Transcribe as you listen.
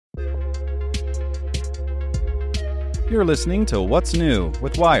You're listening to What's New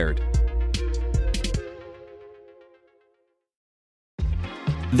with Wired.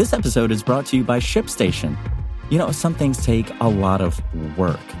 This episode is brought to you by ShipStation. You know, some things take a lot of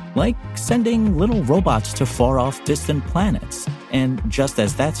work, like sending little robots to far-off distant planets. And just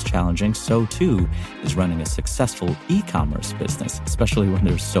as that's challenging, so too is running a successful e-commerce business, especially when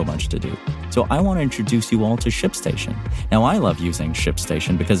there's so much to do. So I want to introduce you all to ShipStation. Now, I love using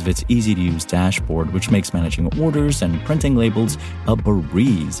ShipStation because of its easy-to-use dashboard, which makes managing orders and printing labels a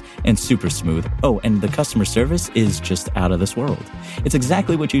breeze and super smooth. Oh, and the customer service is just out of this world. It's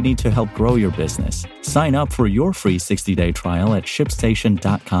exactly what you need to help grow your business. Sign up for your free 60-day trial at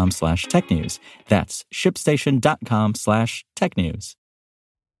shipstation.com/technews. That's shipstation.com/technews.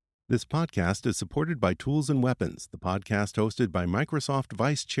 This podcast is supported by Tools and Weapons, the podcast hosted by Microsoft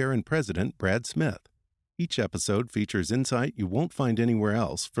Vice Chair and President Brad Smith. Each episode features insight you won't find anywhere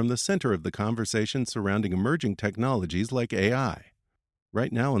else from the center of the conversation surrounding emerging technologies like AI.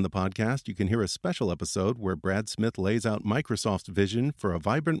 Right now on the podcast, you can hear a special episode where Brad Smith lays out Microsoft's vision for a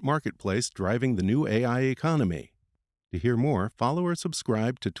vibrant marketplace driving the new AI economy. To hear more, follow or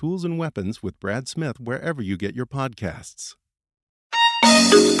subscribe to Tools and Weapons with Brad Smith wherever you get your podcasts.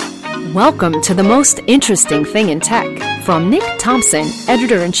 Welcome to the most interesting thing in tech from Nick Thompson,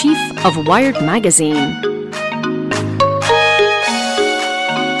 editor-in-chief of Wired Magazine.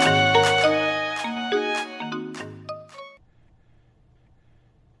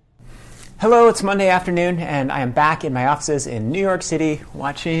 Hello, it's Monday afternoon, and I am back in my offices in New York City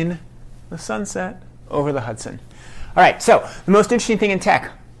watching the sunset over the Hudson. All right, so the most interesting thing in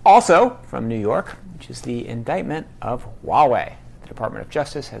tech, also from New York, which is the indictment of Huawei. The Department of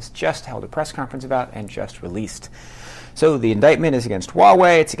Justice has just held a press conference about and just released. So the indictment is against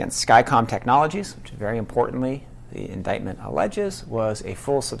Huawei, it's against Skycom Technologies, which very importantly, the indictment alleges was a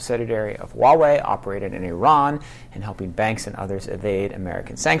full subsidiary of Huawei operated in Iran and helping banks and others evade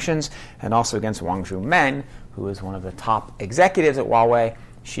American sanctions, and also against Wang Zhumen, who is one of the top executives at Huawei.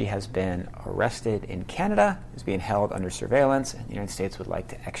 She has been arrested in Canada, is being held under surveillance, and the United States would like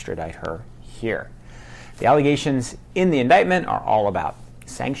to extradite her here. The allegations in the indictment are all about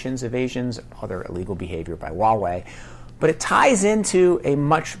sanctions evasions, other illegal behavior by Huawei, but it ties into a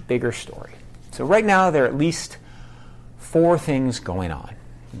much bigger story. So right now there are at least 4 things going on.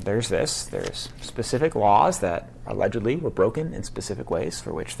 There's specific laws that allegedly were broken in specific ways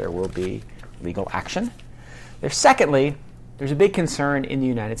for which there will be legal action. Secondly, there's a big concern in the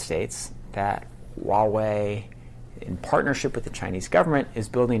United States that Huawei, in partnership with the Chinese government, is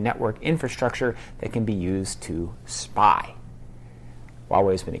building network infrastructure that can be used to spy.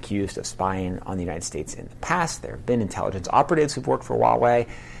 Huawei has been accused of spying on the United States in the past. There have been intelligence operatives who've worked for Huawei.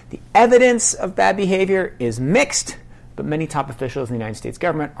 The evidence of bad behavior is mixed, but many top officials in the United States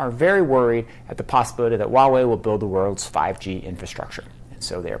government are very worried at the possibility that Huawei will build the world's 5G infrastructure. And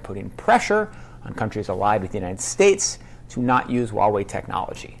so they are putting pressure on countries allied with the United States to not use Huawei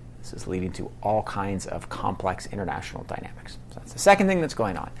technology. This is leading to all kinds of complex international dynamics. So that's the second thing that's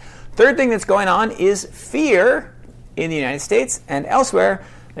going on. Third thing that's going on is fear in the United States and elsewhere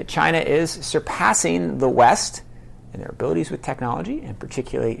that China is surpassing the West in their abilities with technology, and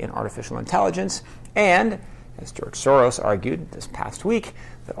particularly in artificial intelligence. And, as George Soros argued this past week,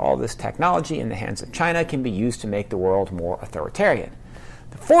 that all this technology in the hands of China can be used to make the world more authoritarian.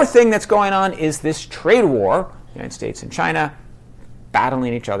 The fourth thing that's going on is this trade war, the United States and China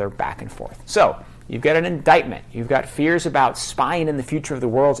battling each other back and forth. So you've got an indictment. You've got fears about spying in the future of the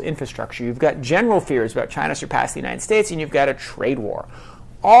world's infrastructure. You've got general fears about China surpassing the United States, and you've got a trade war.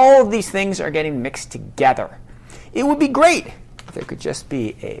 All of these things are getting mixed together. It would be great if there could just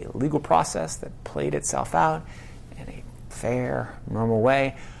be a legal process that played itself out in a fair, normal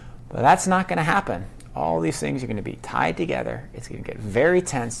way, but that's not going to happen. All these things are going to be tied together. It's going to get very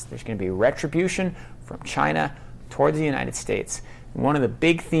tense. There's going to be retribution from China towards the United States. One of the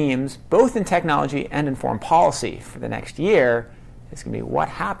big themes, both in technology and in foreign policy for the next year, is going to be what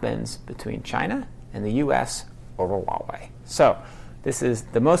happens between China and the U.S. over Huawei. So this is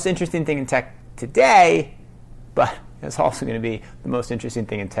the most interesting thing in tech today, but it's also going to be the most interesting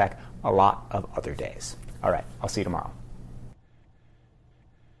thing in tech a lot of other days. All right, I'll see you tomorrow.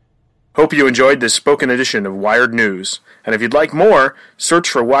 Hope you enjoyed this spoken edition of Wired News. And if you'd like more, search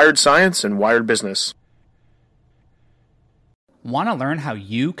for Wired Science and Wired Business. Want to learn how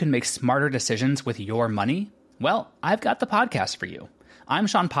you can make smarter decisions with your money? Well, I've got the podcast for you. I'm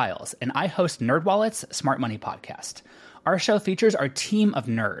Sean Piles, and I host NerdWallet's Smart Money Podcast. Our show features our team of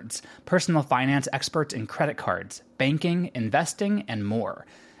nerds, personal finance experts in credit cards, banking, investing, and more.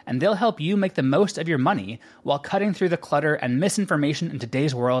 And they'll help you make the most of your money while cutting through the clutter and misinformation in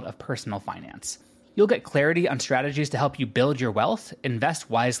today's world of personal finance. You'll get clarity on strategies to help you build your wealth, invest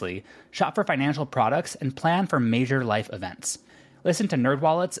wisely, shop for financial products, and plan for major life events. Listen to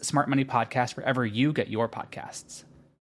NerdWallet's Smart Money Podcast wherever you get your podcasts.